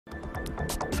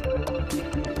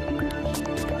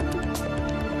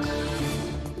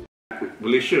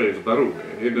Malaysia is baru,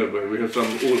 but we have some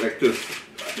old actors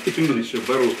in Malaysia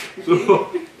baru.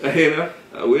 So,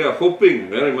 we are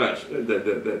hoping very much that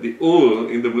the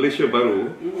old in the Malaysia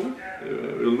baru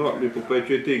will not be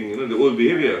perpetuating, the old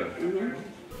behaviour.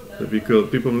 Because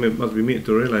people must be made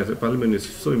to realise that Parliament is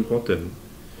so important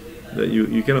that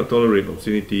you cannot tolerate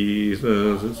obscenities,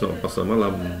 pasar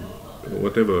malam,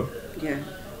 whatever. Yeah.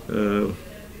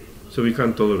 So we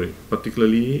can't tolerate,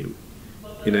 particularly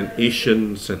in an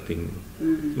Asian setting.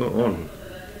 It's not on.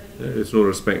 There's no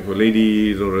respect for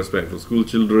ladies, no respect for school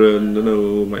children,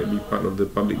 might be part of the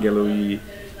public gallery.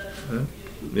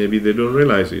 Maybe they don't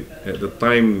realise it at the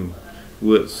time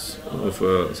words of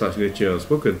such nature are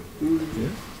spoken.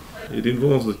 It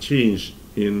involves a change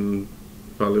in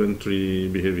parliamentary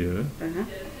behaviour.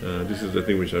 This is the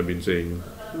thing which I've been saying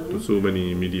to so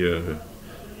many media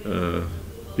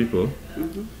people,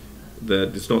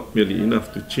 that it's not merely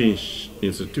enough to change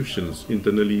institutions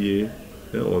internally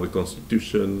or the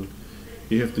constitution.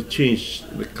 You have to change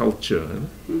the culture,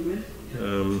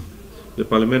 the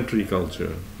parliamentary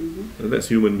culture. That's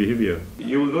human behaviour.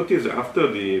 You will notice that after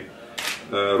the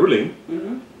ruling,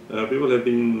 people have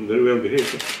been very well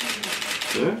behaved.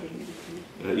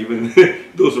 Even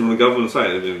those from the government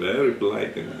side have been very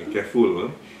polite and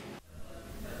careful.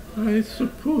 I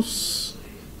suppose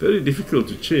very difficult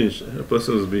to change a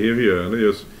person's behaviour.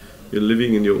 You're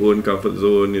living in your own comfort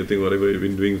zone. You think whatever you've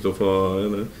been doing so far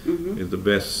is the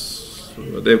best.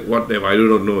 Whatever, I do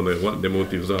not know what their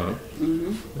motives are.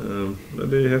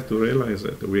 But they have to realise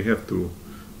that we have to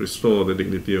restore the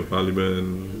dignity of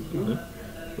Parliament,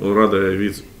 or rather,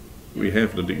 if we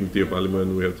have the dignity of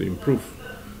Parliament, we have to improve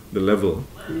the level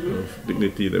of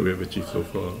dignity that we have achieved so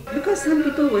far. Because some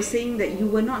people were saying that you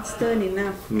were not stern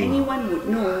enough. Anyone would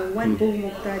know what Bo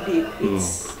Mokhtar did.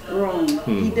 It's wrong.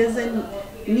 He doesn't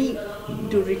need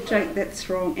to retract, that's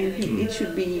wrong, and it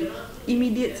should be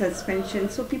immediate suspension.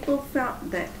 So people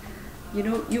felt that,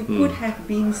 you could have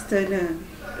been sterner.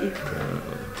 If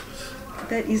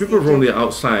that is people from the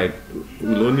outside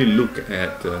will only look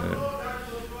at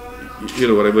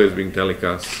whatever is being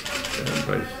telecast,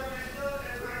 by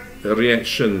the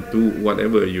reaction to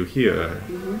whatever you hear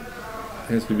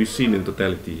has to be seen in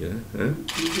totality.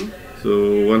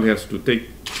 So one has to take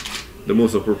the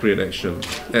most appropriate action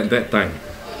at that time.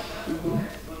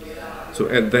 So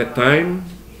at that time,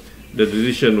 the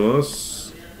decision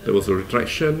was, there was a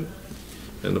retraction,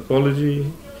 an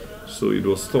apology, so it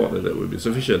was thought that would be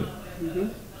sufficient.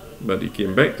 But it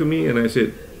came back to me and I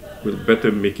said, we'll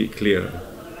better make it clear.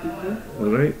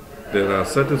 Alright? There are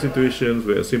certain situations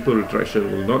where a simple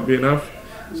retraction will not be enough,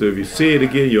 so if you say it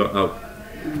again, you're out.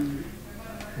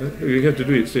 You have to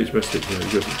do it stage by stage,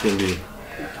 because it can be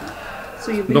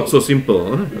not so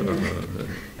simple.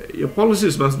 Your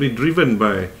policies must be driven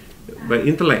by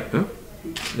intellect.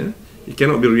 It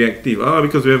cannot be reactive.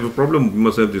 Because we have a problem, we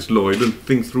must have this law. You don't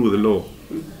think through the law.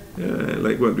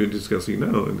 Like what we're discussing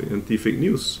now, the anti-fake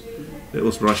news. That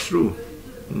was rushed through.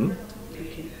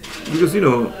 Because,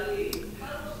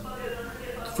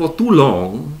 for too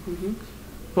long,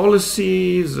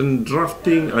 policies and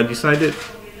drafting are decided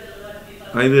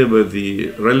either by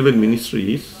the relevant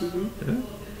ministries and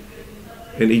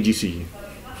AGC.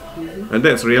 And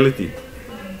that's reality.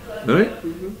 Right?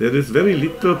 There is very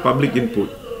little public input.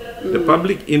 The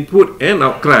public input and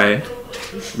outcry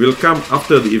will come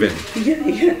after the event.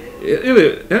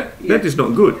 That is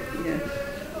not good.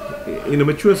 In a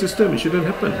mature system, it shouldn't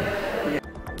happen.